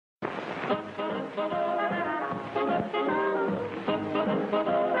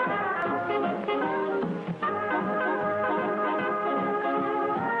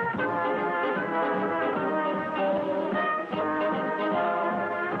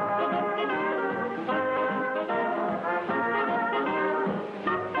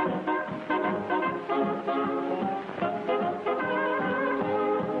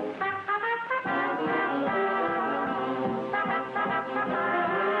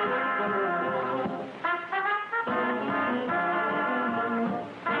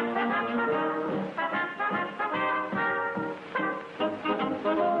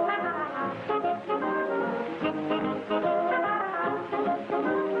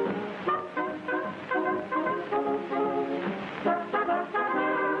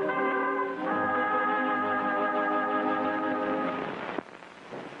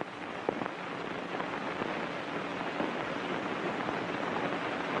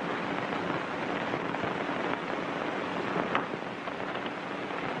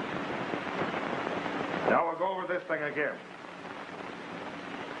Now we'll go over this thing again.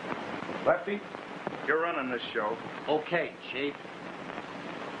 Lefty, you're running this show. Okay, Chief.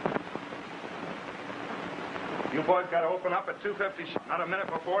 You boys got to open up at 2:50. Not a minute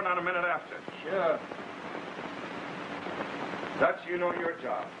before, not a minute after. Sure. Dutch, you know your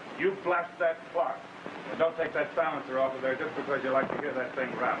job. You blast that clock. And don't take that silencer off of there just because you like to hear that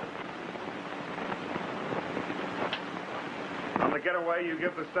thing rattle. On the getaway, you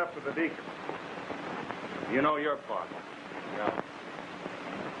give the stuff to the deacon. You know your part. Yeah.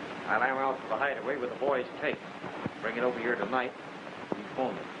 And I'm out to the hideaway with the boys' tape. Bring it over here tonight. You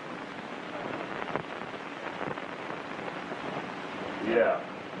phone it. Yeah.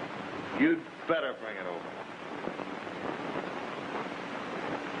 You'd better bring it over.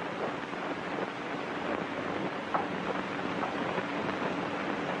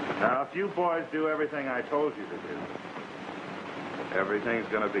 Now, if you boys do everything I told you to do, everything's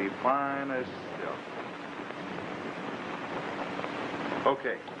going to be fine as silk.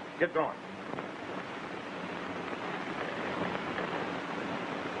 Okay, get going.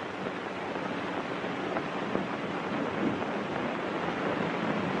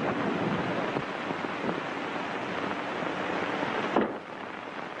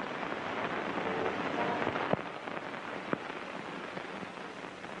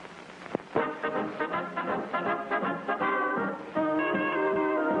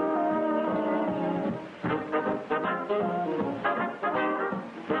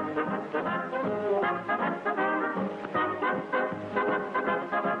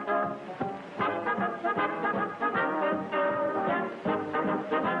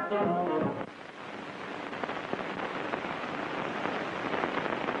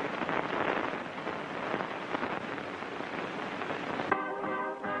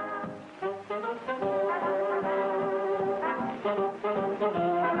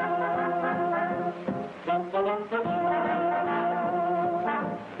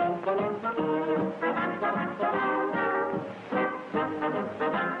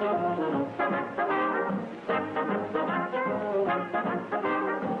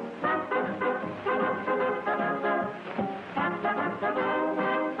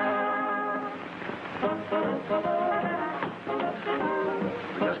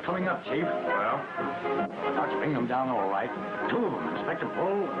 Chief. Well? Dutch bring them down all right. Two of them, Inspector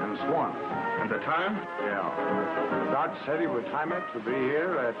Bull and Swan. And the time? Yeah. Dutch said he would time it to be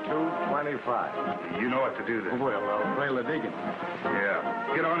here at 2:25. You know what to do then. Well, I'll trail the Deacon.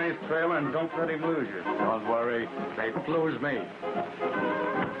 Yeah. Get on his trail and don't let him lose you. Don't worry. They won't lose me.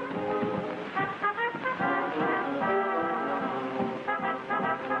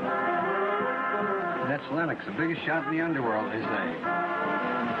 That's Lennox, the biggest shot in the underworld, they say.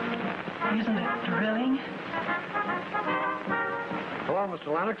 Isn't it thrilling? Hello,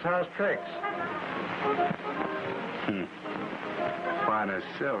 Mr. Lennox. How's tricks? Fine as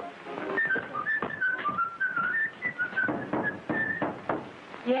silk.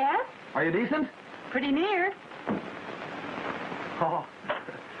 Yes? Are you decent? Pretty near. Oh,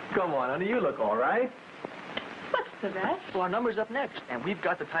 come on, honey. You look all right. What's the rush? Well, our number's up next, and we've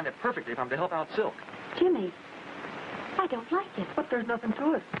got to time it perfectly for him to help out Silk. Jimmy, I don't like it. But there's nothing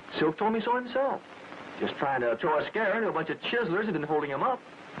to it. Silk told me so himself. Just trying to throw a scare into a bunch of chiselers who've been holding him up.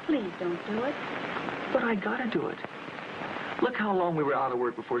 Please don't do it. But I gotta do it. Look how long we were out of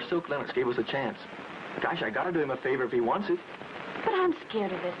work before Silk Lennox gave us a chance. Gosh, I gotta do him a favor if he wants it. But I'm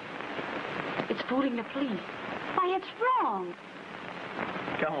scared of it. It's fooling the police. Why, it's wrong.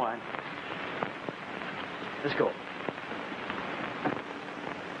 Come on. Let's go.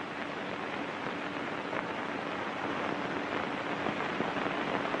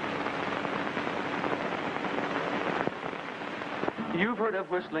 You've heard of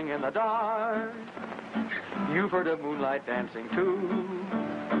whistling in the dark. You've heard of moonlight dancing too.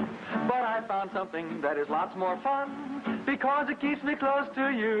 But I found something that is lots more fun because it keeps me close to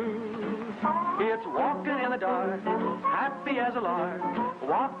you. It's walking in the dark, happy as a lark,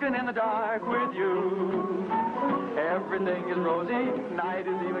 walking in the dark with you. Everything is rosy, night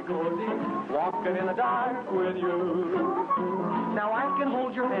is even cozy, walking in the dark with you. Now I can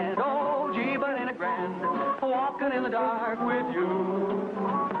hold your hand, oh gee, but ain't it grand, walking in the dark with you.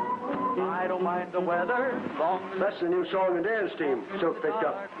 I don't mind the weather, long as That's the new song and dance team Silk picked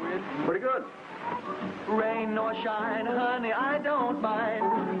up. Pretty good. rain nor shine, honey, I don't mind.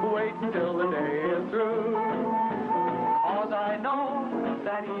 Wait until the day is through. 'Cause I know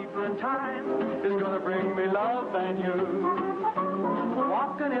that evening time is gonna bring me love and you.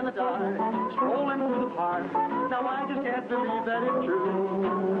 Walking in the dark, strolling through the park. Now I just can't believe that it's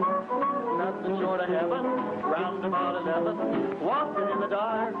true. Nothing short of heaven, round about 11. Walking in the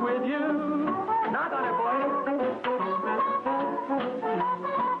dark with you. Knock on it, boy.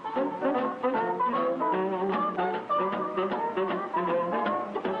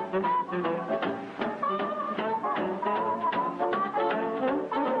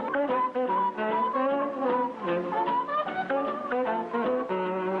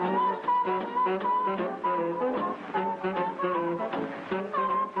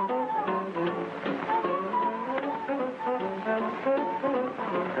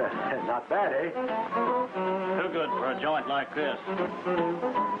 Not bad, eh? Too good for a joint like this.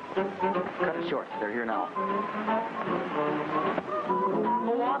 Cut it short. They're here now.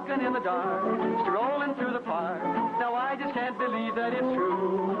 Walking in the dark, strolling through the park. Now I just can't believe that it's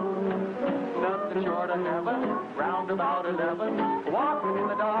true. Nothing short of heaven, round about 11. Walking in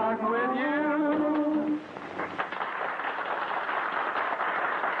the dark with you.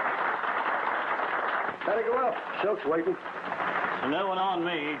 Better go up. Silk's waiting. So no one on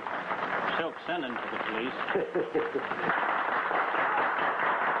me. Silk sending to the police.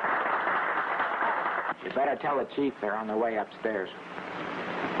 You better tell the chief they're on their way upstairs.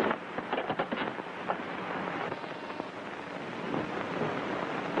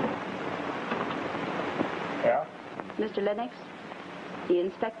 Yeah? Mr. Lennox, the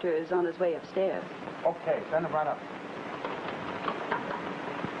inspector is on his way upstairs. Okay, send him right up.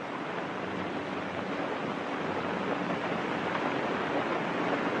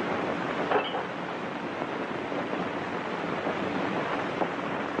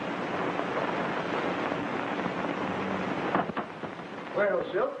 Well,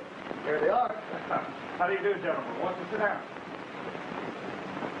 Silk, here they are. How do you do, gentlemen? Won't you sit down?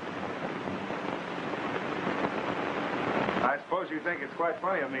 I suppose you think it's quite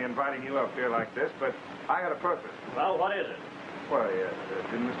funny of me inviting you up here like this, but I got a purpose. Well, what is it? Why,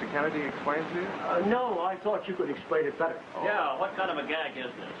 didn't Mr. Kennedy explain to you? No, I thought you could explain it better. Yeah, what kind of a gag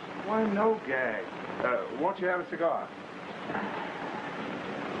is this? Why, no gag. Won't you have a cigar?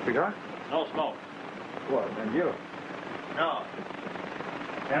 Cigar? No smoke. Well, then you. No.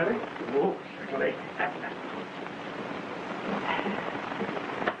 Kennedy? Oh, certainly.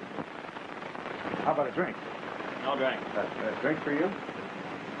 How about a drink? No drink. A drink for you?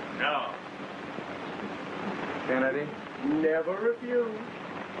 No. Kennedy? Never refuse.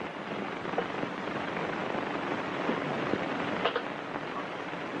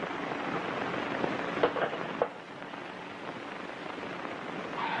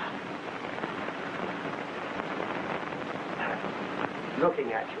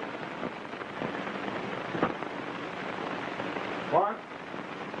 Looking at you. What?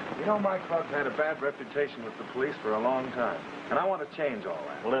 You know, my club's had a bad reputation with the police for a long time, and I want to change all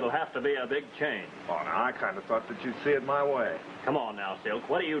that. Well, it'll have to be a big change. Oh, now, I kind of thought that you'd see it my way. Come on now, Silk.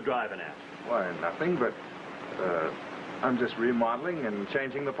 What are you driving at? Why, nothing, but, I'm just remodeling and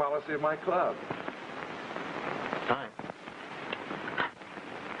changing the policy of my club. Time.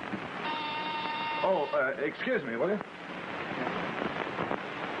 Oh, excuse me, will you?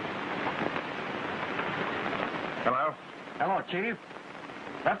 Hello? Hello, Chief.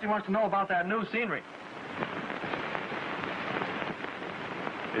 Lefty wants to know about that new scenery.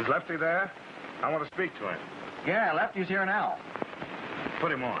 Is Lefty there? I want to speak to him. Yeah, Lefty's here now.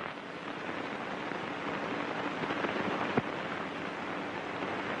 Put him on.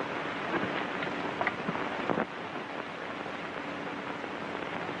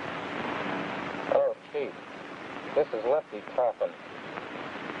 Hello, Chief. This is Lefty talking.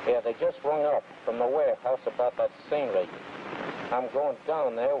 Yeah, they just rung up from the warehouse about that scenery. I'm going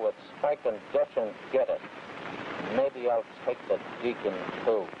down there with Spike and Dutch and get it. Maybe I'll take the Deacon,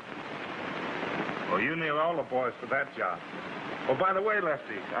 too. Well, you need all the boys for that job. Oh, by the way,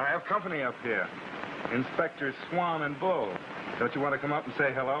 Lefty, I have company up here. Inspectors Swan and Bull. Don't you want to come up and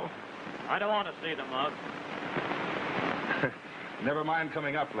say hello? I don't want to see the mug. Never mind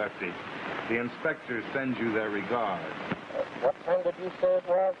coming up, Lefty. The inspector sends you their regards. What time did you say it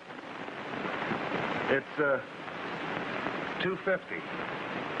was? It's, 2:50.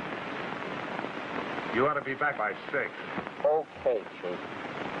 You ought to be back by 6. Okay, Chief.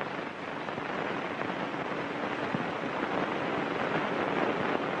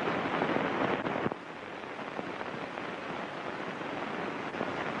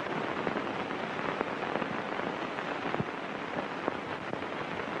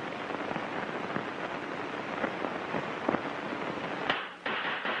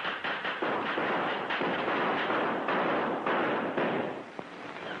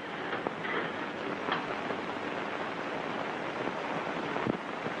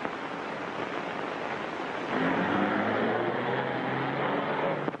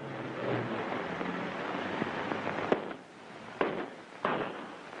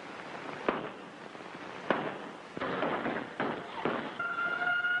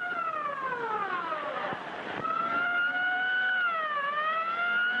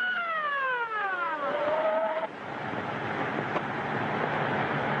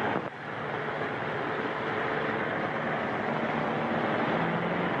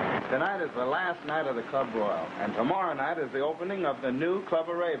 Tonight is the last night of the Club Royal, and tomorrow night is the opening of the new Club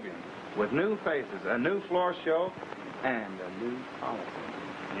Arabian, with new faces, a new floor show, and a new policy.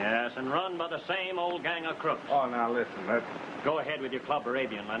 Yes, and run by the same old gang of crooks. Oh, now listen, let's... Go ahead with your Club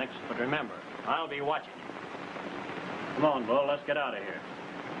Arabian, Lennox, but remember, I'll be watching you. Come on, Bull, let's get out of here.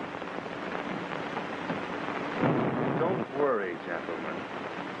 Don't worry, gentlemen.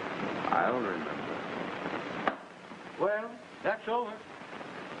 I'll remember. Well, that's over.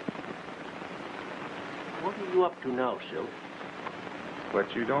 What are you up to now, Silk?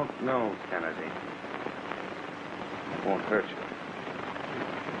 What you don't know, Kennedy, won't hurt you.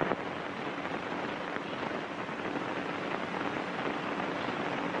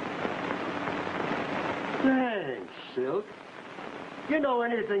 Thanks, Silk. You know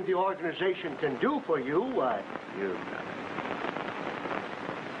anything the organization can do for you, why... You've done it.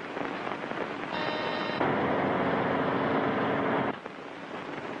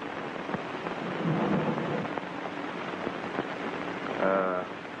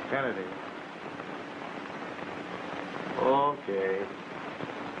 Kennedy. Okay.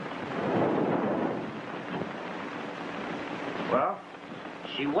 Well?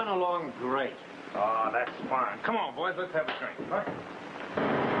 She went along great. Oh, that's fine. Come on, boys, let's have a drink. Huh?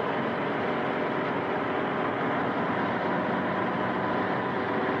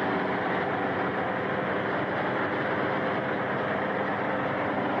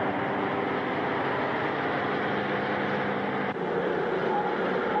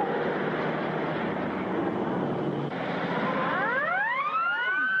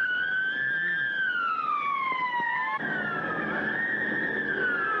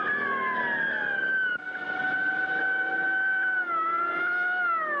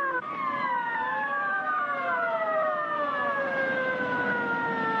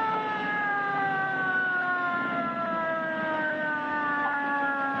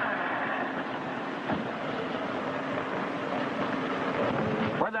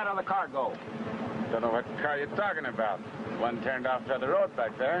 Where'd that other car go? Don't know what car you're talking about. One turned off to the road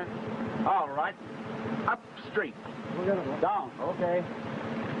back there. All right. Up street. Down. Okay.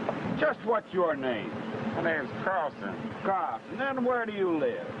 Just what's your name? My name's Carlson. Carlson. Then where do you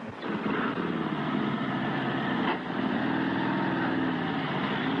live?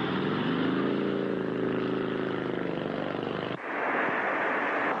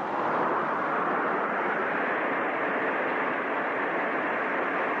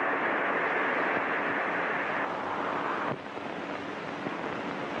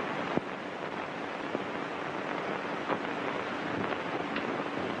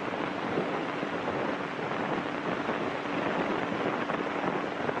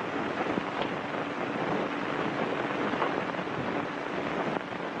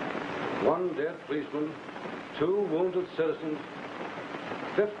 One dead policeman, 2 wounded citizens,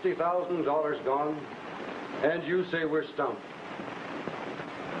 $50,000 gone, and you say we're stumped.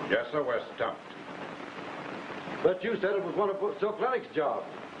 Yes, sir, we're stumped. But you said it was one of Silk Lennox's jobs.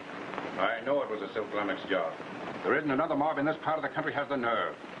 I know it was a Silk Lennox job. There isn't another mob in this part of the country has the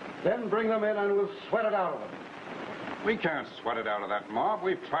nerve. Then bring them in and we'll sweat it out of them. We can't sweat it out of that mob.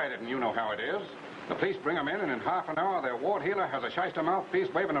 We've tried it, and you know how it is. The police bring them in, and in half an hour, their ward healer has a shyster mouthpiece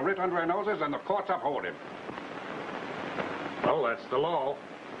waving a writ under their noses, and the courts uphold him. Well, that's the law.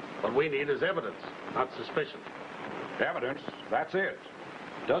 What we need is evidence, not suspicion. Evidence? That's it.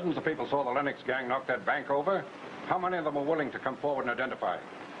 Dozens of people saw the Lennox gang knock that bank over. How many of them are willing to come forward and identify?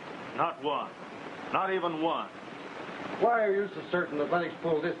 Not one. Not even one. Why are you so certain that Lennox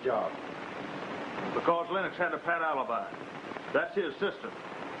pulled this job? Because Lennox had a pat alibi. That's his system.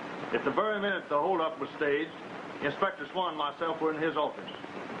 At the very minute the holdup was staged, Inspector Swan and myself were in his office.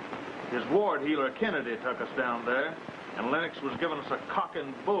 His ward healer, Kennedy, took us down there, and Lennox was giving us a cock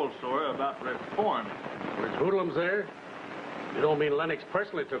and bull story about reforming. Were his hoodlums there? You don't mean Lennox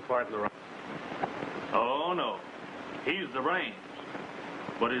personally took part in the riot? Oh, no. He's the brains.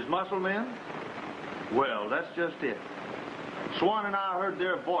 But his muscle men? Well, that's just it. Swan and I heard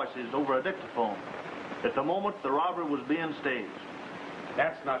their voices over a dictaphone at the moment the robbery was being staged.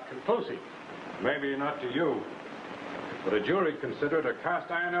 That's not conclusive. Maybe not to you, but a jury considered a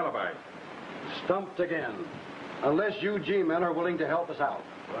cast-iron alibi. Stumped again. Unless you G-men are willing to help us out.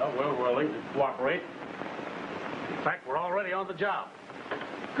 Well, we're willing to cooperate. In fact, we're already on the job.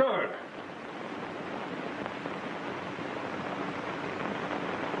 Good.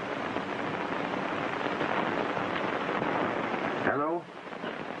 Hello?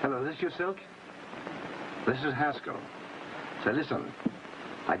 Hello, this your Silk? This is Haskell. Say, listen,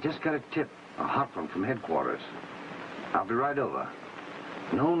 I just got a tip, a hot one from headquarters. I'll be right over.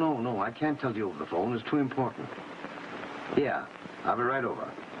 No, I can't tell you over the phone. It's too important. Yeah, I'll be right over.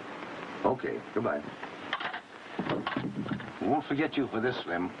 Okay, goodbye. Won't forget you for this,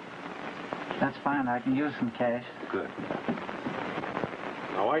 Slim. That's fine. I can use some cash. Good.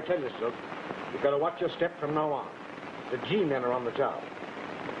 Now, I tell you, Silk, you got to watch your step from now on. The G-men are on the job.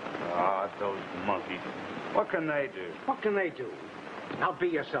 Ah, those monkeys. What can they do? What can they do? Now be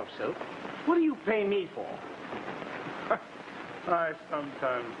yourself, Silk. What do you pay me for? I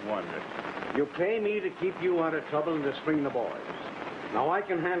sometimes wonder. You pay me to keep you out of trouble and to string the boys. Now, I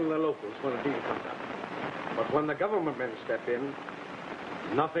can handle the locals when a deal comes up. But when the government men step in,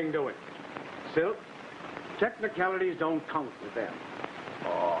 nothing doing. Silk, technicalities don't count with them.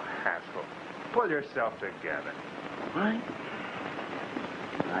 Oh, Haskell, pull yourself together. All right.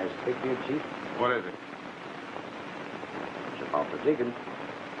 Nice speak to you, Chief. What is it? It's about the digging.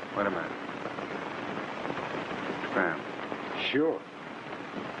 Wait a minute. Sam. Sure.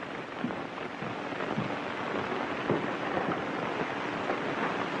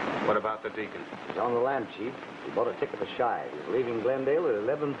 What about the deacon? He's on the lam, Chief. He bought a ticket to Shy. He's leaving Glendale at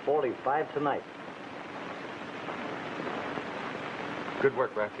 11:45 tonight. Good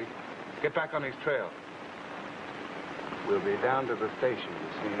work, Ratsy. Get back on his trail. We'll be down to the station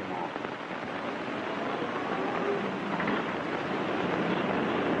to see him off.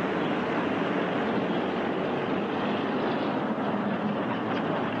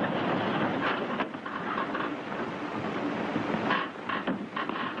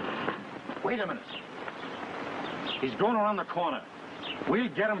 Wait a minute. He's going around the corner. We'll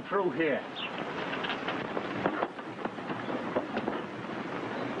get him through here.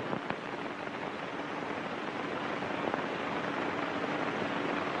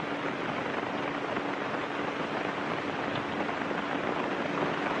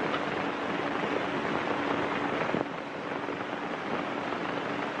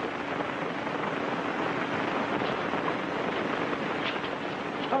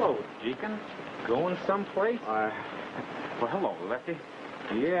 Hello, Deacon. Going someplace? Well, hello, Lefty.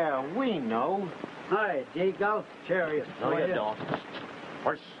 yeah, we know. Hi, Deke. I'll carry it No, for you don't.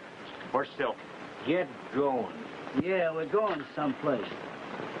 Where's Silk? Get going. Yeah, we're going someplace.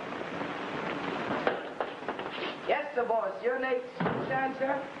 Yes, sir, boss. Your name's Shan,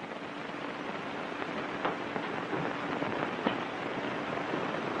 sir?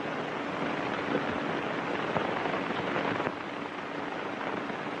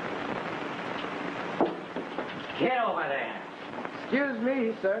 Get over there. Excuse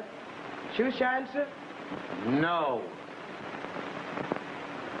me, sir. Shoe shine, sir? No.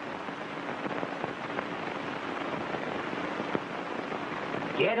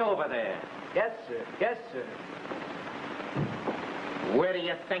 Get over there. Yes, sir. Yes, sir. Where do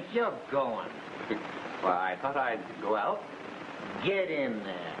you think you're going? Well, I thought I'd go out. Get in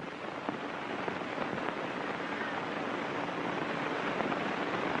there.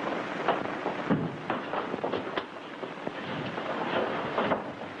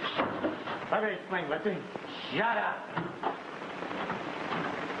 Let me explain, Lefty. Shut up.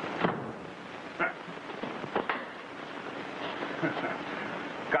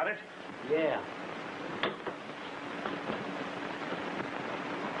 Got it? Yeah.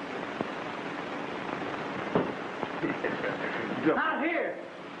 Not here.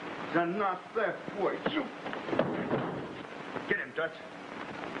 They're not that way. You. Get him, Dutch.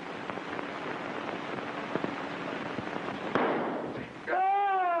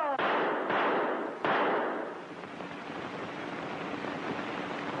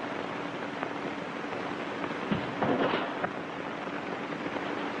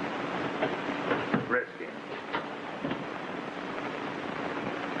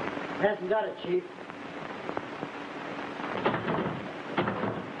 Hasn't got it, Chief.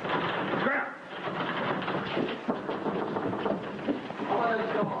 Grab! Oh,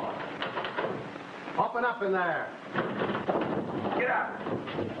 come on. Open up in there. Get out!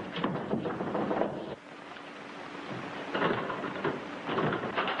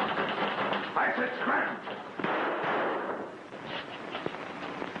 I said scram!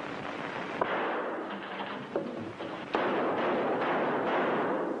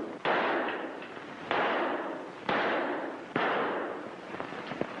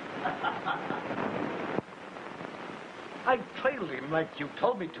 I trailed him like you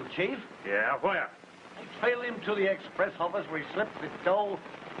told me to, Chief. Yeah, where? I trailed him to the express office where he slipped the dough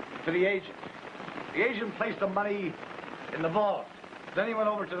to the agent. The agent placed the money in the vault. Then he went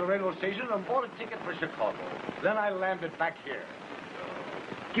over to the railroad station and bought a ticket for Chicago. Then I landed back here.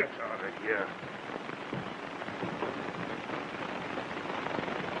 Get out of here.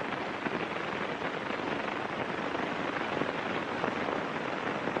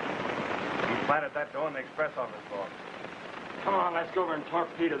 He planted that dough in the express office vault. Come on, let's go over and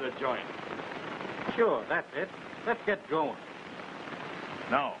torpedo the joint. Sure, that's it. Let's get going.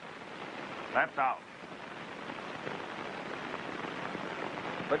 No, that's out.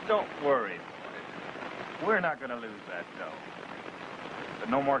 But don't worry, boys. We're not going to lose that dough. But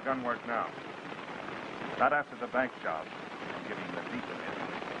no more gun work now. Not after the bank job. I'm giving the deacon in.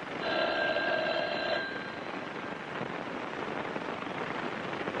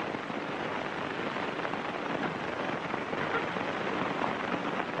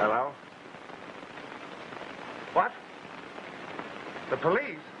 Hello? What? The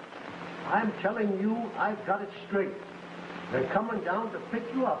police? I'm telling you, I've got it straight. They're coming down to pick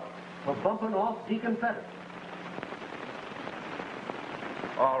you up for bumping off Deacon Fettis.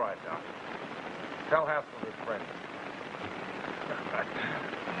 All right, Doc. Tell Haskell his friend.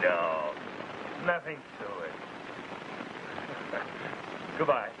 No, nothing to it.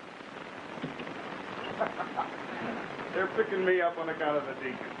 Goodbye. They're picking me up on account of the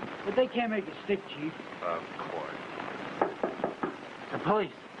deacon. But they can't make it stick, Chief. Of course. The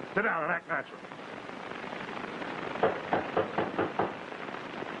police. Sit down and act natural.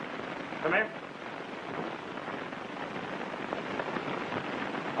 Come in.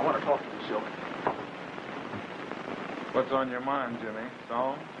 I want to talk to you, Silk. What's on your mind, Jimmy?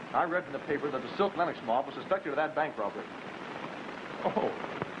 So? I read in the paper that the Silk Lennox mob was suspected of that bank robbery. Oh,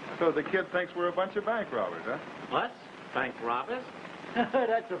 so the kid thinks we're a bunch of bank robbers, huh? Us? Bank robbers?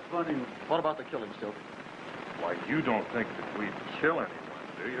 That's a funny one. What about the killing, Silk? Why, you don't think that we'd kill anyone,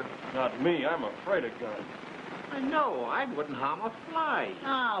 do you? Not me. I'm afraid of guns. I know. I wouldn't harm a fly.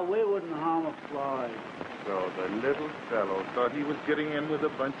 Ah, we wouldn't harm a fly. So the little fellow thought he was getting in with a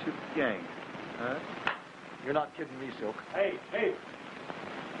bunch of gangs, huh? You're not kidding me, Silk. Hey, hey.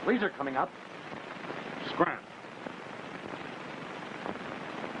 Police are coming up. Scram.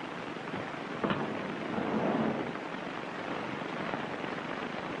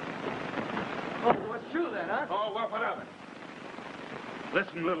 Oh, what's true then, huh? Oh, well, what of it?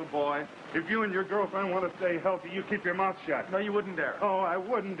 Listen, little boy, if you and your girlfriend want to stay healthy, you keep your mouth shut. No, you wouldn't dare. Oh, I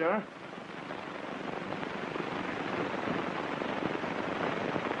wouldn't, huh?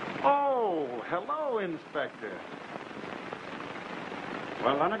 Oh, hello, Inspector.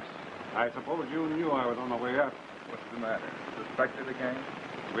 Well, Lennox, I suppose you knew I was on the way up. What's the matter? Suspected again?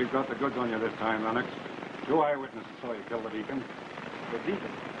 We've got the goods on you this time, Lennox. Two eyewitnesses saw you kill the deacon. The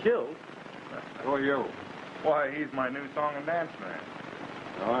deacon? Killed? Who are you? Why, he's my new song and dance man.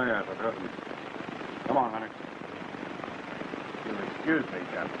 Oh, yes, I've heard them. Come on, Lennox. You'll excuse me,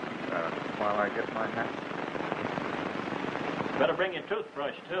 gentlemen, while I get my hat. Better bring your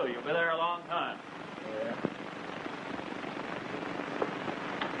toothbrush, too. You'll be there a long time. Yeah.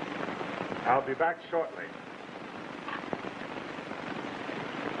 I'll be back shortly.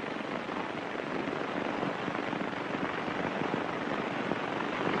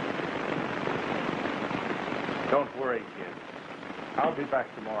 Don't worry, kid. I'll be back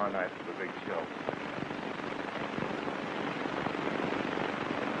tomorrow night for the big show.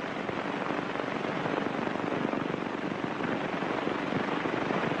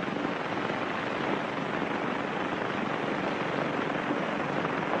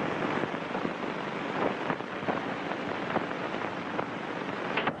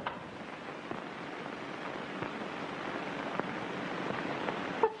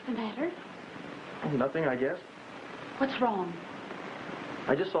 What's the matter? Nothing, I guess. What's wrong?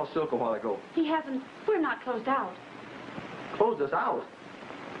 I just saw Silk a while ago. He hasn't. We're not closed out. Closed us out.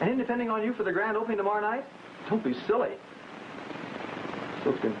 And him depending on you for the grand opening tomorrow night? Don't be silly.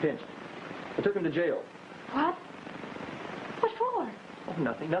 Silk's been pinched. I took him to jail. What? What for? Oh,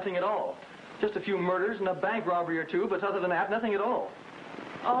 Nothing at all. Just a few murders and a bank robbery or two, but other than that, nothing at all.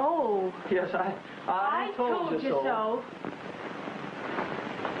 Oh. Yes, I told you so.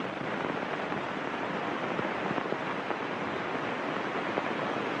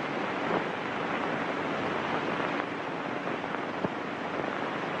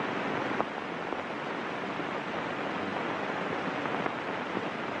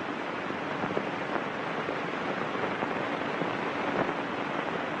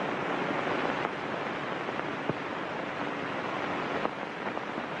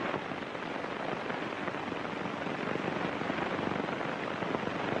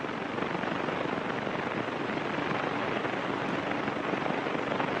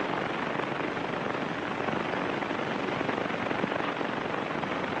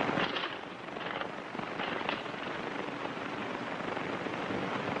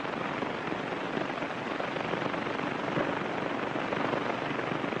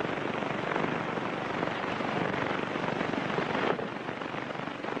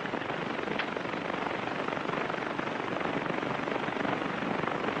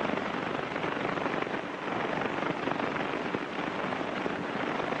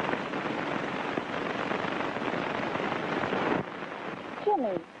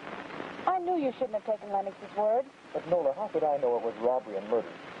 I knew you shouldn't have taken Lennox's word. But, Nola, how could I know it was robbery and murder?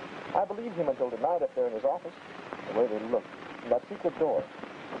 I believed him until tonight up there in his office. The way they looked. That secret door.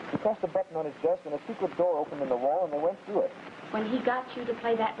 He pressed a button on his desk, and a secret door opened in the wall, and they went through it. When he got you to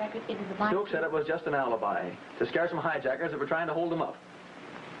play that record, it was my... Silk said it was just an alibi to scare some hijackers that were trying to hold him up.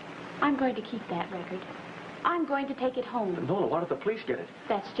 I'm going to keep that record. I'm going to take it home. But Nola, why don't the police get it?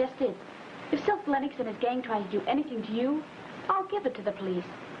 That's just it. If Silk Lennox and his gang try to do anything to you, I'll give it to the police.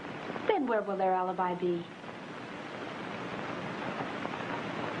 Then where will their alibi be?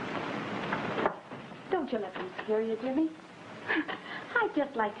 Don't you let them scare you, Jimmy. I'd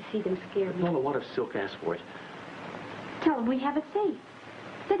just like to see them scare me. Nola, what if Silk asks for it? Tell him we have it safe.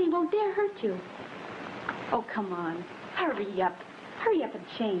 That he won't dare hurt you. Oh, come on. Hurry up. Hurry up and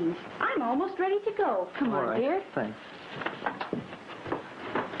change. I'm almost ready to go. Come on, dear. Thanks.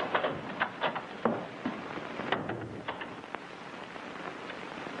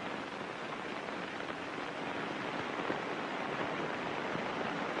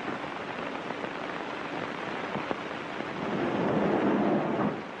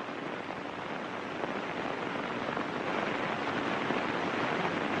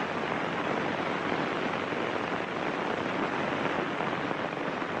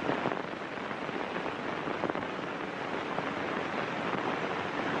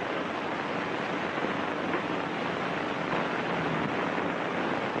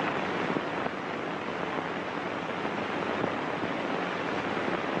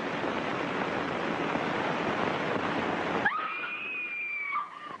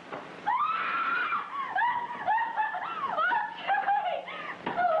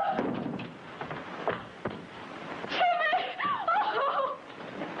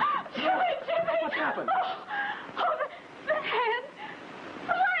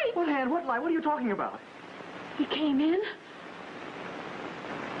 What are you talking about? He came in.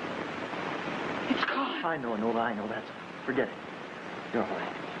 It's gone. I know, Nola, I know. That's... Forget it. You're all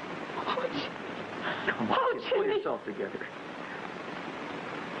right. Come on, kid, pull yourself together.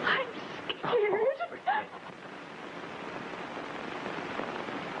 I'm scared.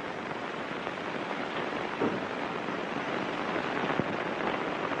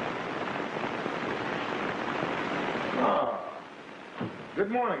 Good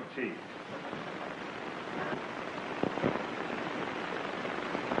morning, Chief.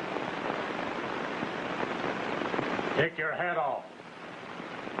 Take your hat off.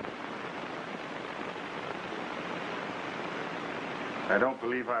 I don't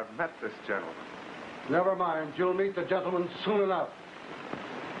believe I've met this gentleman. Never mind. You'll meet the gentleman soon enough.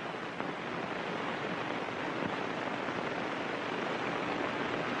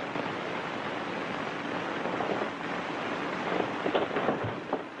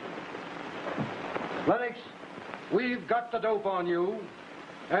 Lennox, we've got the dope on you,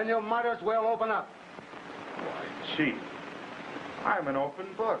 and you might as well open up. Why, Chief, I'm an open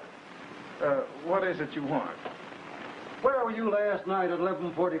book. What is it you want? Where were you last night at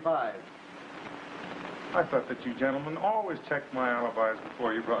 11:45? I thought that you gentlemen always checked my alibis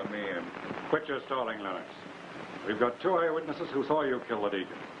before you brought me in. Quit your stalling, Lennox. We've got 2 eyewitnesses who saw you kill the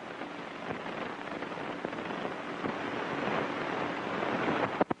deacon.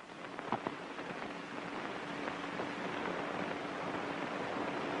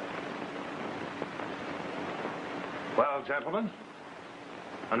 Well, gentlemen,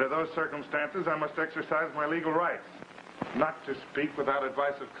 under those circumstances, I must exercise my legal rights. not to speak without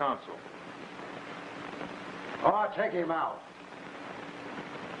advice of counsel. Oh, take him out.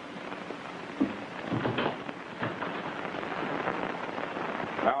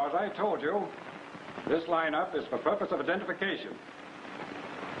 Now, as I told you, this lineup is for purpose of identification.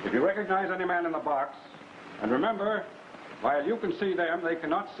 If you recognize any man in the box, and remember, while you can see them, they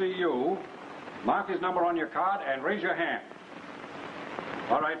cannot see you, mark his number on your card and raise your hand.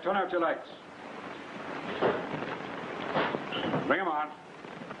 All right, turn out your lights. Bring him on.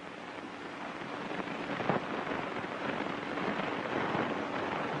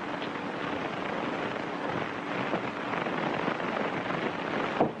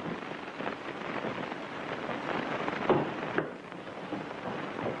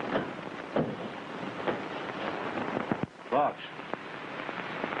 Boss,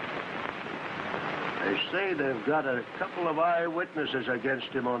 they say they've got a couple of eyewitnesses against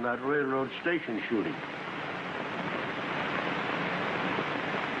him on that railroad station shooting.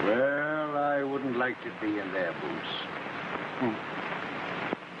 Well, I wouldn't like to be in their boots.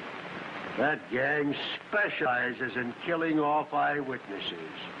 That gang specializes in killing off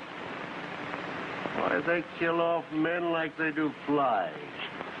eyewitnesses. Why, they kill off men like they do flies.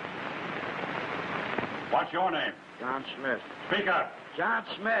 What's your name? John Smith. Speak up. John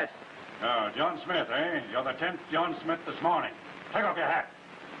Smith. Oh, John Smith, eh? You're the 10th John Smith this morning. Take off your hat.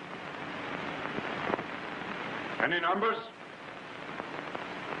 Any numbers?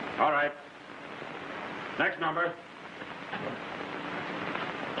 All right. Next number.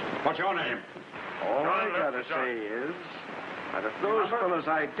 What's your name? All I gotta say is that if those fellas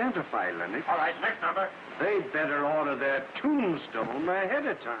identify Lennox... All right, next number. They better order their tombstone ahead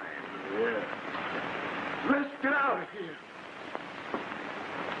of time. Yeah. Let's get out of here.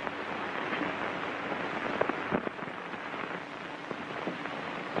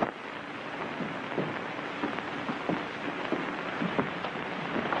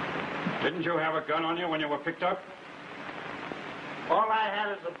 Didn't you have a gun on you when you were picked up? All I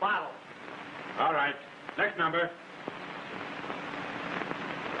had is a bottle. All right. Next number.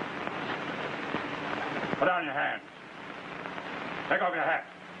 Put down your hands. Take off your hat.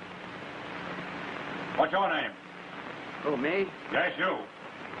 What's your name? Who, me? Yes, you.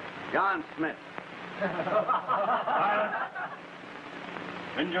 John Smith. Silence.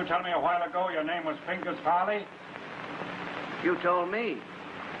 Didn't you tell me a while ago your name was Fingers Farley? You told me.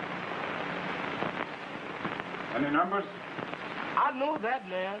 Any numbers? I know that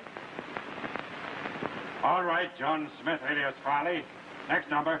man. All right, John Smith, alias Farley. Next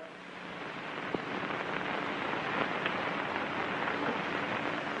number.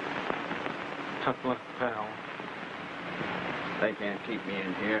 Tough luck, pal. They can't keep me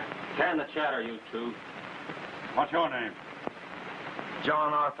in here. Can the chatter, you two. What's your name?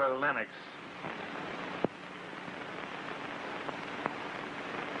 John Arthur Lennox.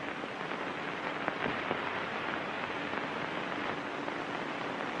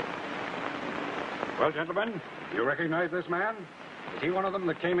 Well, gentlemen, you recognize this man? Is he one of them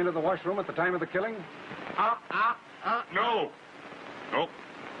that came into the washroom at the time of the killing? No. Nope.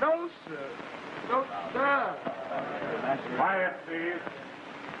 No, sir. No, sir. Quiet, please.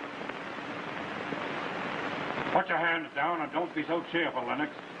 Put your hands down and don't be so cheerful,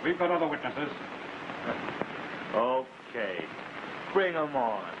 Lennox. We've got other witnesses. Okay. Bring them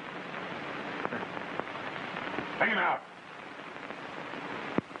on. Take him out.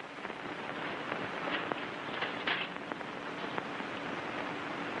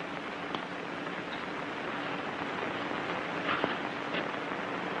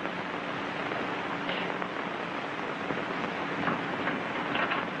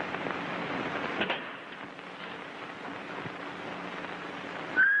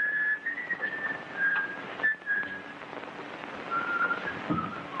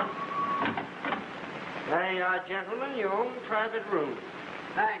 There you are, gentlemen, your own private room.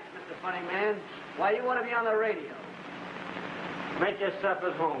 Thanks, Mr. Funny Man. Why, you want to be on the radio? Make yourself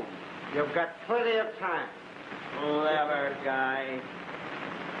at home. You've got plenty of time. Clever guy.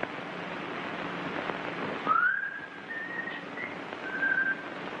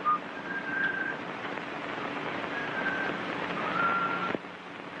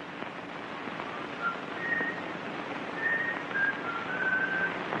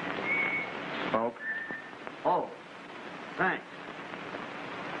 Smoke. Oh, thanks.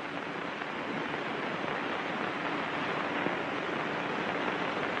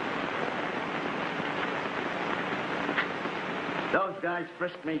 Those guys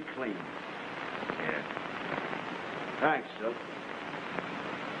frisked me clean. Yeah. Thanks, Silk.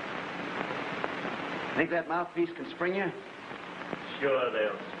 Think that mouthpiece can spring you? Sure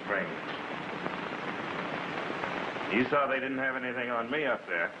they'll spring. You saw they didn't have anything on me up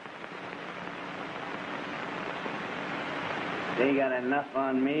there. They got enough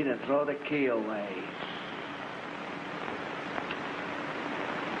on me to throw the key away.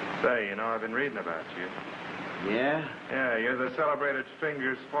 Say, you know, I've been reading about you. Yeah? Yeah, you're the celebrated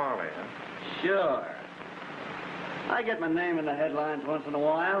Fingers Folly, huh? Sure. I get my name in the headlines once in a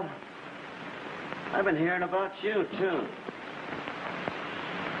while. I've been hearing about you, too.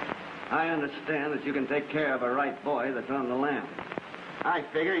 I understand that you can take care of a right boy that's on the lam. I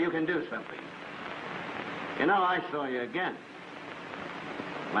figure you can do something. You know, I saw you again.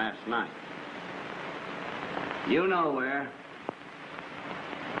 Last night. You know where.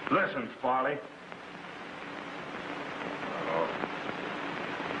 Listen, Folly. Oh.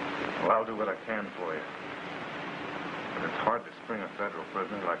 Well, I'll do what I can for you. But it's hard to spring a federal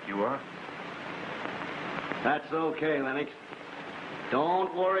prisoner like you are. That's okay, Lennox.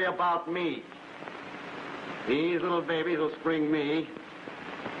 Don't worry about me. These little babies will spring me.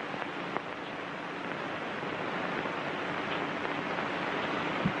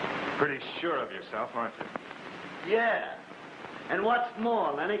 Pretty sure of yourself, aren't you? Yeah. And what's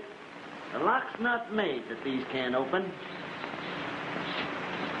more, Lennox, the lock's not made that these can't open.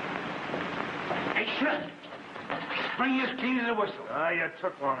 Hey, shut! Spring as clean as a whistle. You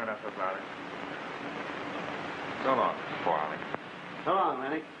took long enough about it. So long, Folly. So long,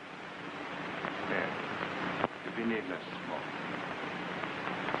 Lennox. Yeah. You'll be needing a smoke.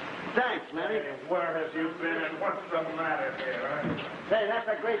 Thanks, Lennox. Hey, where have you been and what's the matter here, huh? Say, that's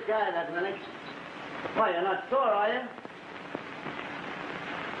a great guy, that Lennox. Why, you're not sore, are you?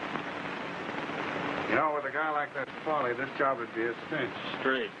 You know, with a guy like that Folly, this job would be a cinch.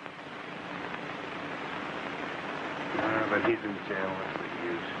 Straight. But he's in jail. What's the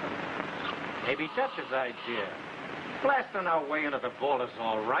use? Maybe that's his idea. Blasting our way into the vault is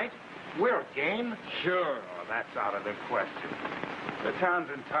all right. We're game. Sure. Oh, that's out of the question. The town's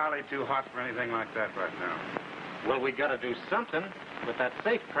entirely too hot for anything like that right now. Well, we gotta do something. With that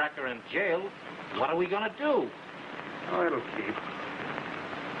safe cracker in jail, what are we gonna do? Oh, it'll keep.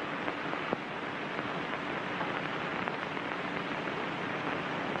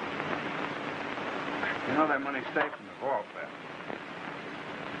 You know that money's safe in the vault there.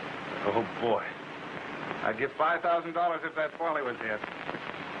 Oh, boy. I'd give $5,000 if that Folly was here.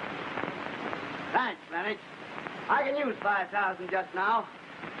 Thanks, Lennox. I can use 5,000 just now.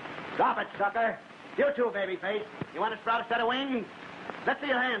 Drop it, sucker. You too, babyface. You want to sprout a set of wings? Let's see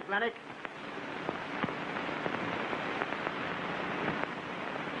your hands, Lennox.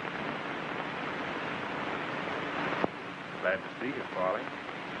 Glad to see you, Folly.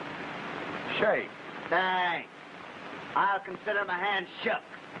 Shake. Thanks. I'll consider my hand shook.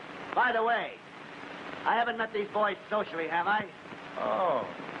 By the way, I haven't met these boys socially, have I? Oh,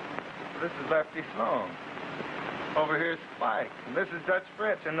 this is Lefty Sloan. Over here's Spike, and this is Dutch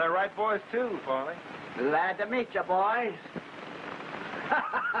Fritz, and they're right boys, too, Folly. Glad to meet you, boys.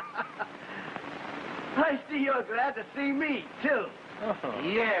 I see you're glad to see me, too. Oh.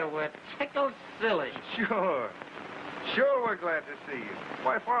 Yeah, we're tickled silly. Sure. Sure we're glad to see you.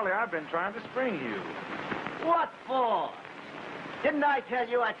 Why, Farley, I've been trying to spring you. What for? Didn't I tell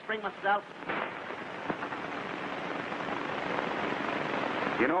you I'd spring myself?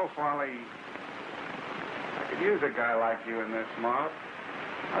 You know, Farley, I could use a guy like you in this mob.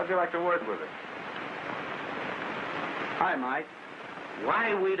 How'd you like to work with it? I might.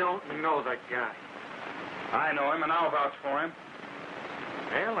 Why we don't know the guy? I know him, and I'll vouch for him.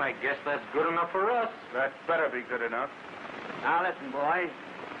 Well, I guess that's good enough for us. That better be good enough. Now, listen, boys.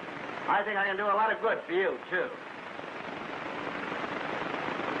 I think I can do a lot of good for you, too.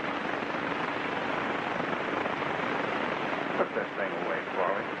 Put this thing away,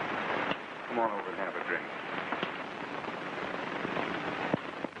 Farley. Come on over and have a drink.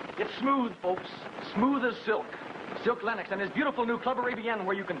 It's smooth, folks. Smooth as silk. Silk Lennox and his beautiful new Club Arabian,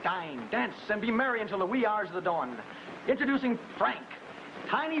 where you can dine, dance, and be merry until the wee hours of the dawn. Introducing Frank.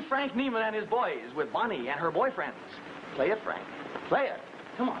 Tiny Frank Neiman and his boys with Bonnie and her boyfriends. Play it, Frank. Play it.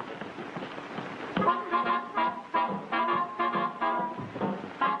 Come on.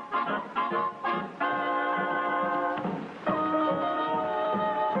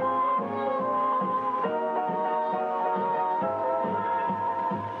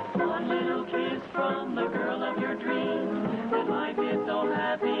 One little kiss from the girl of your dreams, that life is so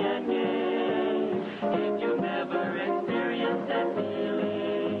happy and gay. If you've never experienced that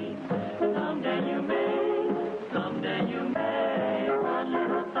feeling, someday you may, someday you may. One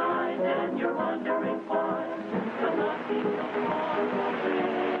little sigh, and you're wondering why the love seems so far away.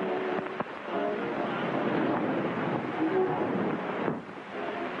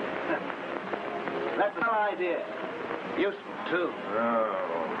 That's our idea. too.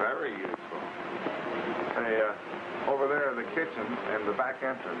 Oh, very useful. Hey, over there are the kitchen and the back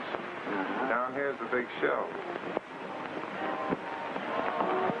entrance. Down here's the big show.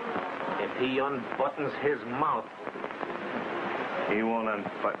 If he unbuttons his mouth. He won't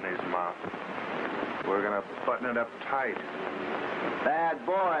unbutton his mouth. We're gonna button it up tight. Bad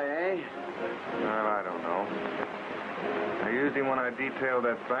boy, eh? Well, I don't know. I used him when I detailed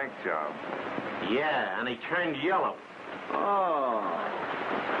that bank job. Yeah, and he turned yellow. Oh.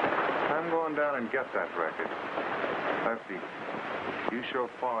 I'm going down and get that record. Lefty, you show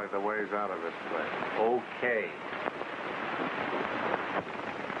Folly the ways out of this place. Okay.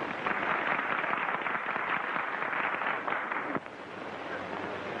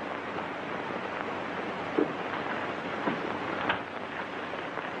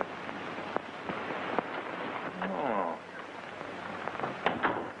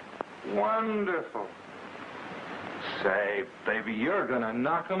 Wonderful. Say, baby, you're gonna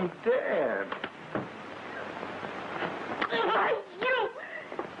knock him dead.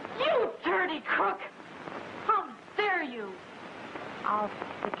 You dirty crook! How dare you? I'll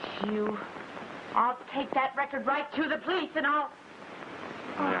fix you. I'll take that record right to the police and I'll...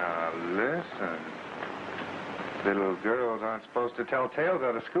 Now, listen. Little girls aren't supposed to tell tales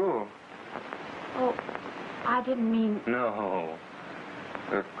out of school. Oh, I didn't mean... No.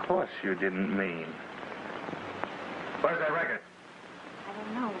 Of course you didn't mean. Where's that record? I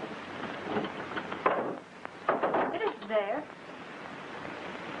don't know. It isn't there.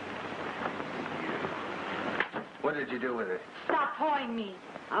 What did you do with it? Stop pawing me.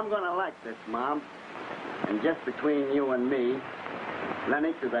 I'm gonna like this, Mom. And just between you and me,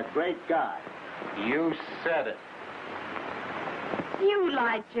 Lennox is a great guy. You said it. You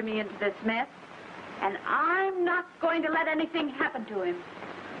lied Jimmy into this mess. And I'm not going to let anything happen to him.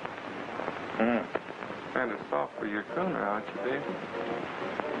 Kind of soft for your crooner, aren't you, baby?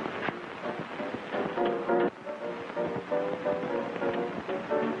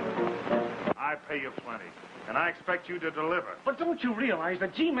 I pay you plenty, and I expect you to deliver. But don't you realize the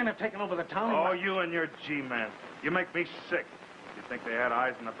G-men have taken over the town? Oh, you and your G-men. You make me sick. You think they had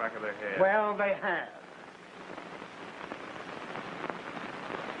eyes in the back of their head. Well, they have.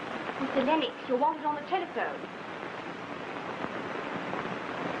 Mr. Lennox, you're wanted on the telephone.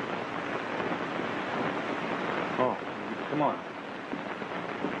 Oh, come on.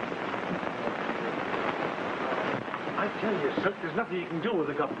 I tell you, Silk, there's nothing you can do with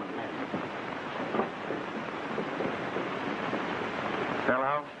the government, man.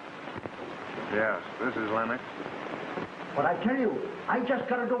 Hello? Yes, this is Lennox. But I tell you, I just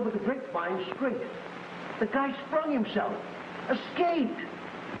got it over the grapevine straight. The guy sprung himself. Escaped.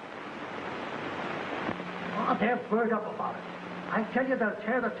 Oh, they're burned up about it. I tell you, they'll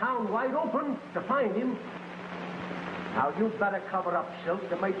tear the town wide open to find him. Now, you better cover up, Silk.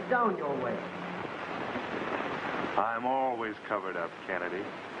 They might down your way. I'm always covered up, Kennedy.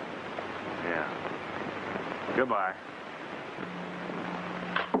 Yeah. Goodbye.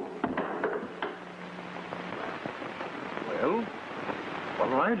 Well,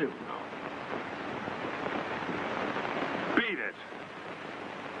 what'll I do now? Beat it.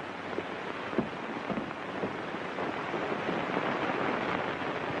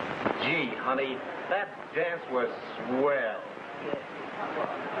 Gee, honey, that dance was swell.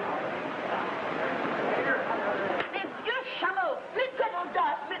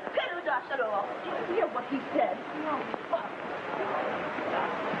 Did you hear what he said? No.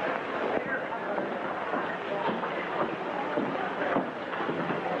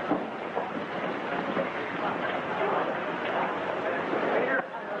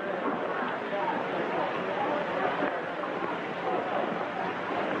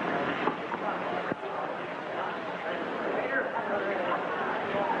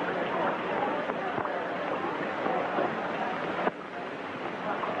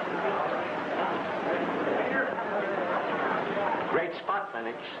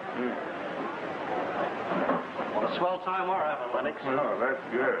 What a swell time we're having, Lennox. Oh, that's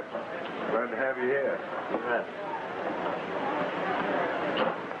good. Glad to have you here. Good.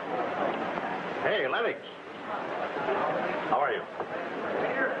 Hey, Lennox. How are you?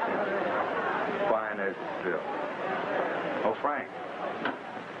 Fine as silk. Oh, Frank.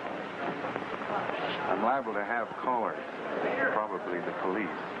 I'm liable to have callers, probably the police.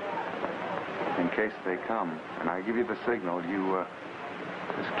 In case they come, and I give you the signal, you,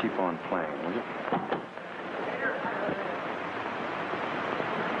 just keep on playing, will you?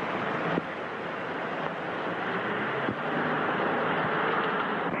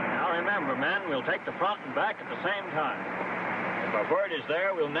 Now remember, men, we'll take the Broughton back at the same time. If our word is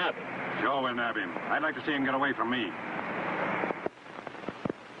there, we'll nab him. Sure, we'll nab him. I'd like to see him get away from me.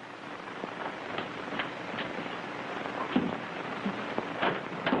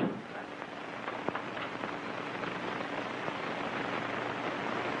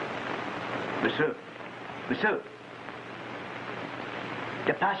 Monsieur.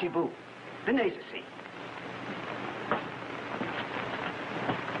 Dépêchez-vous. Venez ici.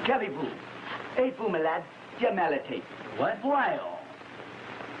 Qu'avez-vous? Et vous, malade? Dieu malade. What? Voyons.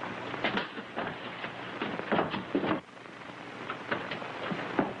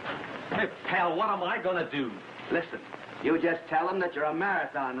 Hey, pal, what am I gonna do? Listen, you just tell them that you're a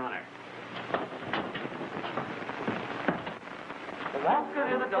marathon runner.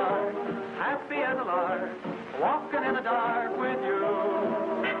 Walking in the dark, happy as a lark, walking in the dark with you.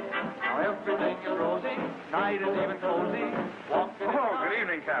 Now everything is rosy, night is even cozy. Good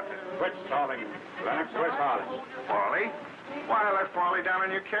evening, Captain. Quit stalling, Lennox. Where's Hollis? Farley? Why, I left Farley down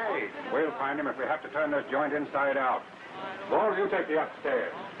in your cave. We'll find him if we have to turn this joint inside out. Walls, you take the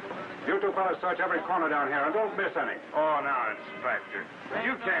upstairs. You two fellas search every corner down here and don't miss any. Oh, now, Inspector.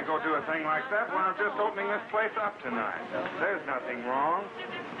 You can't go do a thing like that when I'm just opening this place up tonight. There's nothing wrong.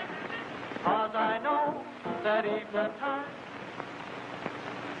 'Cause I know that evening time.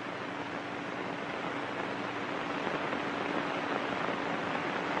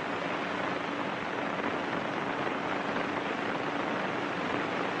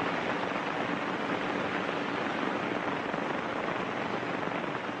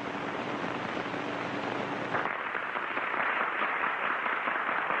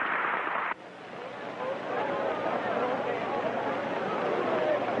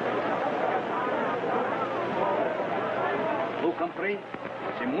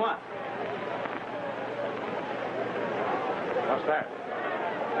 C'est moi. What's that?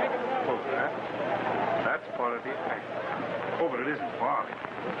 Oh, that's part of the effect. Oh, but it isn't Farley.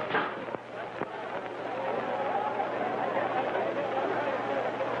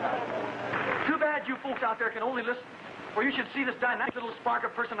 Too bad you folks out there can only listen, for you should see this dynamic little spark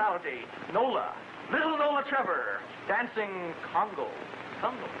of personality. Nola, little Nola Trevor, dancing Congo.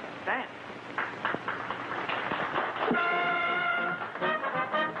 Congo, dance.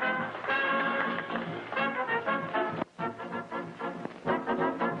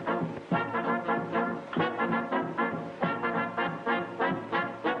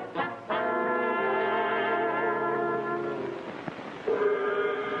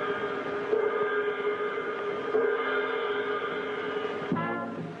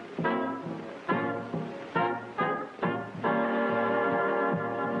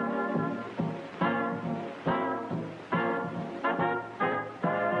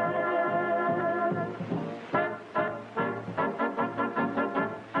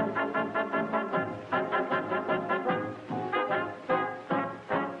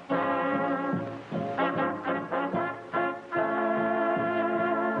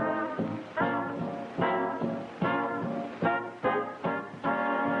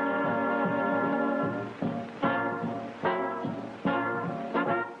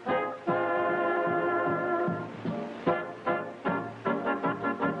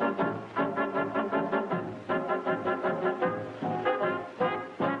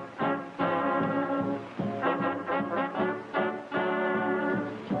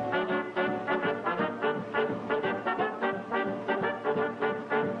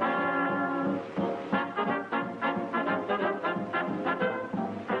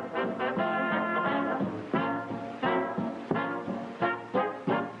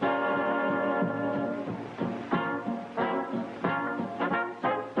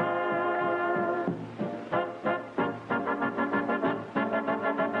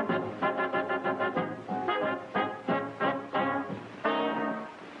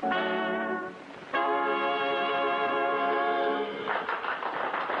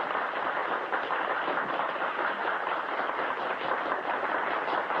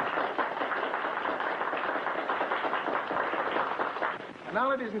 Now,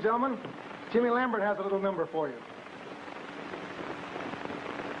 ladies and gentlemen, Jimmy Lambert has a little number for you.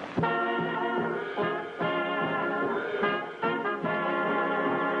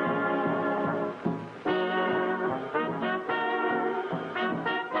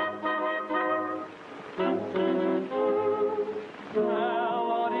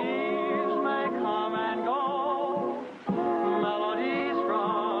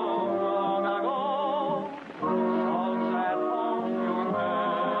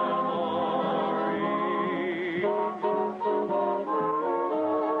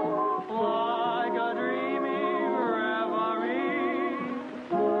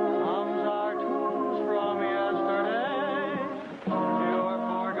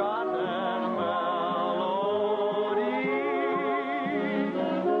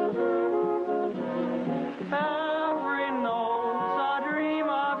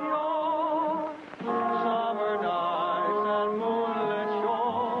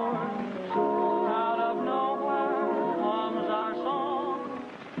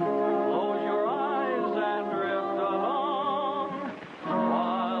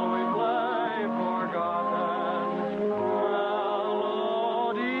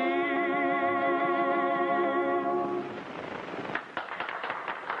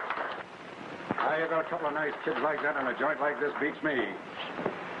 Why, you got a couple of nice kids like that, and a joint like this beats me.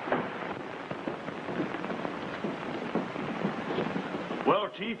 Well,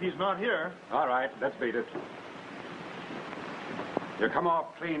 Chief, he's not here. All right, let's beat it. You come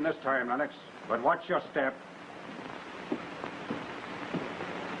off clean this time, Lennox, but watch your step.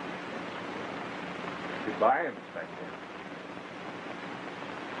 Goodbye, Inspector.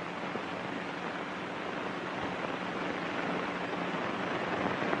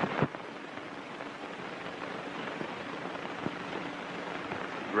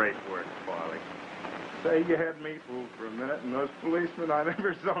 Great work, Farley. Say, you had me fooled for a minute, and those policemen, I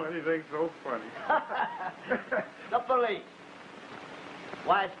never saw anything so funny. The police.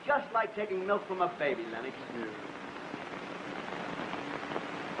 Why, it's just like taking milk from a baby, Lennox. Yeah.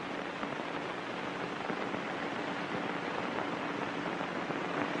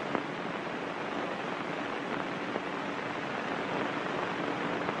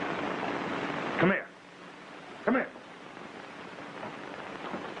 Come here. Come here.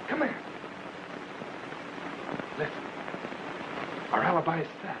 Come here. Listen. Our alibi's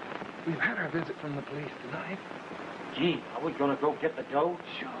set. We've had our visit from the police tonight. Gee, are we gonna go get the dough?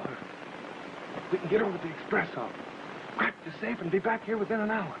 Sure. We can get over to the express office, crack the safe, and be back here within an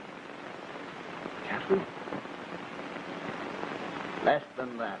hour. Can't we? Less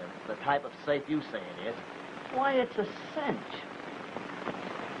than that. If it's the type of safe you say it is. Why, it's a cinch.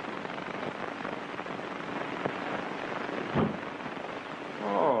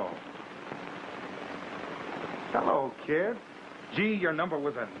 Oh. Hello, kid. Gee, your number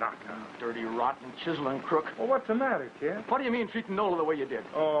was a knockout. Dirty, rotten, chiseling crook. Well, what's the matter, kid? What do you mean treating Nola the way you did?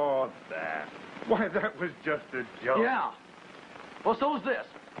 Oh, that. Why, that was just a joke. Yeah. Well, so's this.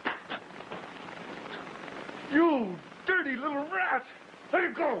 You dirty little rat! Let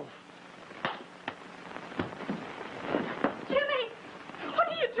it go! Jimmy! What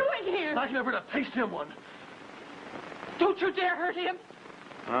are you doing here? I never to taste him one. Don't you dare hurt him.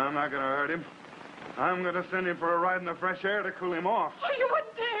 I'm not going to hurt him. I'm going to send him for a ride in the fresh air to cool him off. Oh, you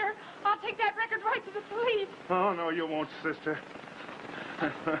wouldn't dare. I'll take that record right to the police. Oh, no, you won't, sister.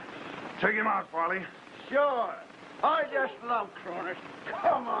 Take him out, Farley. Sure. I just love crooners.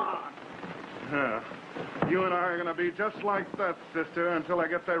 Come on. Yeah. You and I are going to be just like that, sister, until I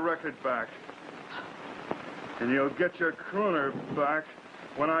get that record back. And you'll get your crooner back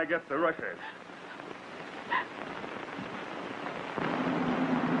when I get the record.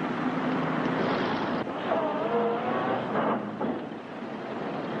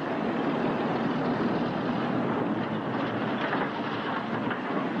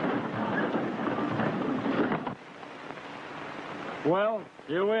 Well,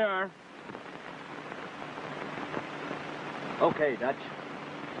 here we are. Okay, Dutch.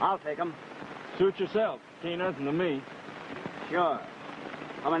 I'll take 'em. Suit yourself. Ain't nothing to me. Sure.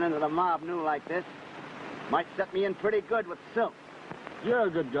 Coming into the mob new like this might set me in pretty good with Silk. You're a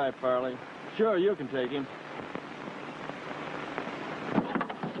good guy, Farley. Sure, you can take him.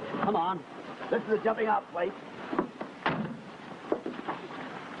 Come on. This is the jumping out place.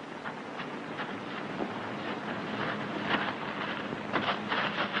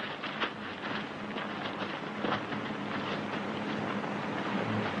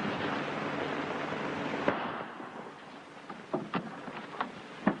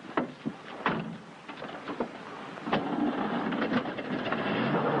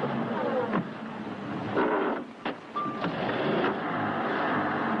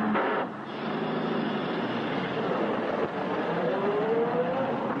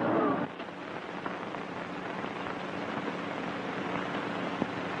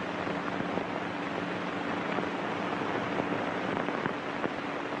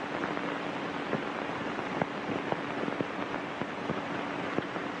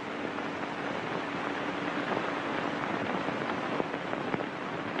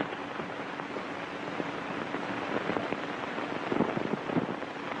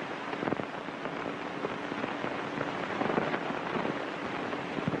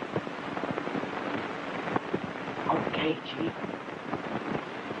 Okay, Chief.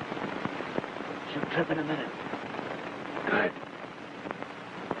 She'll trip in a minute. Good.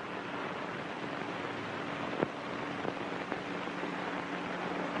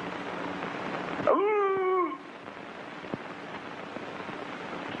 Ooh.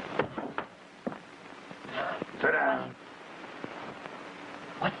 Sit down.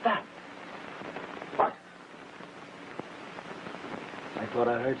 What's that? What? I thought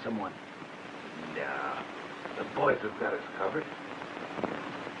I heard someone. Yeah. The boys have got us covered.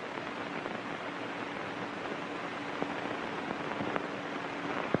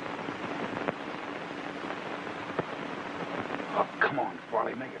 Oh, come on,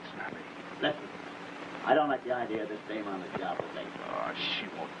 Farley. Make it snappy. Listen. I don't like the idea of this dame on the job with me. Oh, she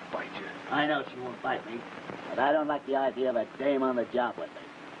won't bite you. I know she won't bite me, but I don't like the idea of a dame on the job with me.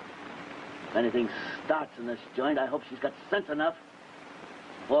 If anything starts in this joint, I hope she's got sense enough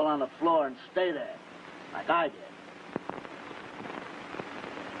to fall on the floor and stay there, like I did.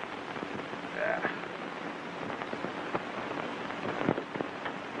 Yeah.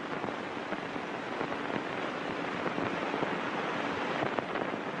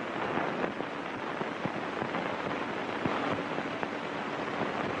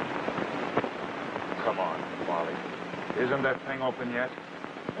 Come on, Molly. Isn't that thing open yet?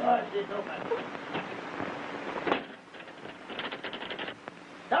 Oh, she's open.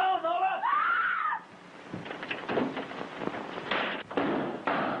 Down, Nola!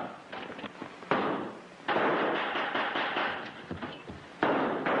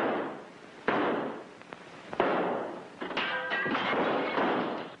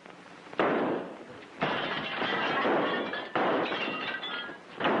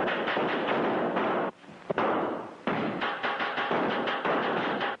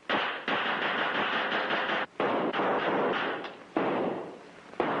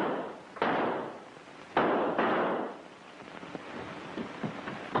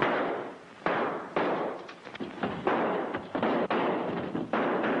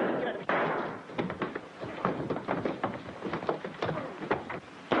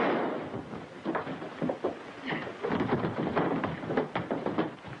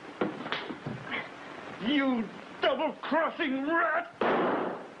 You double-crossing rat!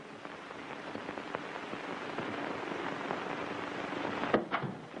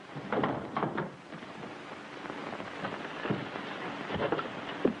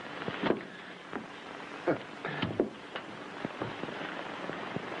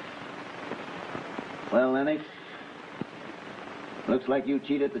 Well, Lennox, looks like you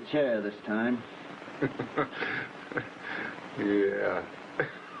cheated the chair this time. Yeah.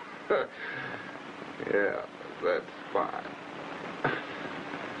 Yeah, that's fine.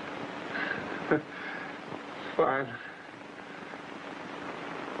 Fine.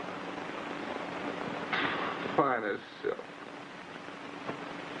 Fine as silk.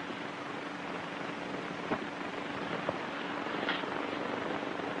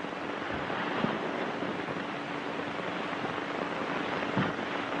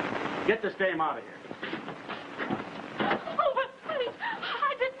 Get this dame out of here. Oh, but please,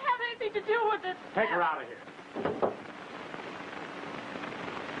 I didn't have anything to do with it. Take her out of here.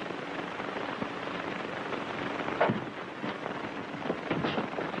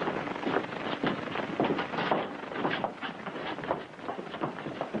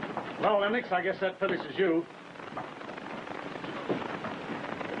 Well, Lennox, I guess that finishes you.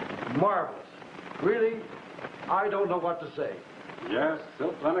 Marvelous. Really, I don't know what to say. Yes,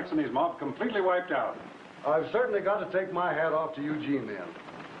 Silk Lennox and his mob completely wiped out. I've certainly got to take my hat off to Eugene then.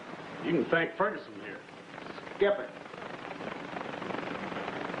 You can thank Ferguson here. Skip it.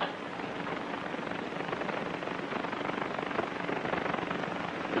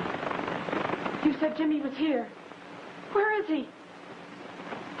 You said Jimmy was here. Where is he?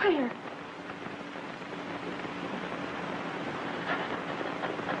 Where?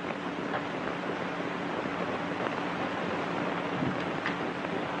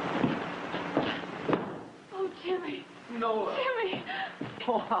 Oh, Jimmy. No. Jimmy.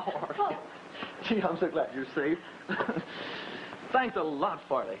 Oh, how are you? Gee, I'm so glad you're safe. Thanks a lot,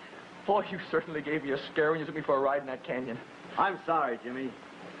 Farley. Boy, you certainly gave me a scare when you took me for a ride in that canyon. I'm sorry, Jimmy.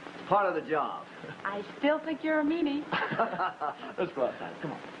 It's part of the job. I still think you're a meanie. Let's go outside.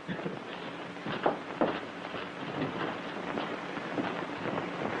 Come on.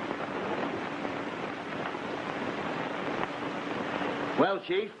 Well,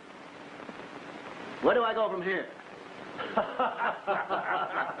 Chief, where do I go from here?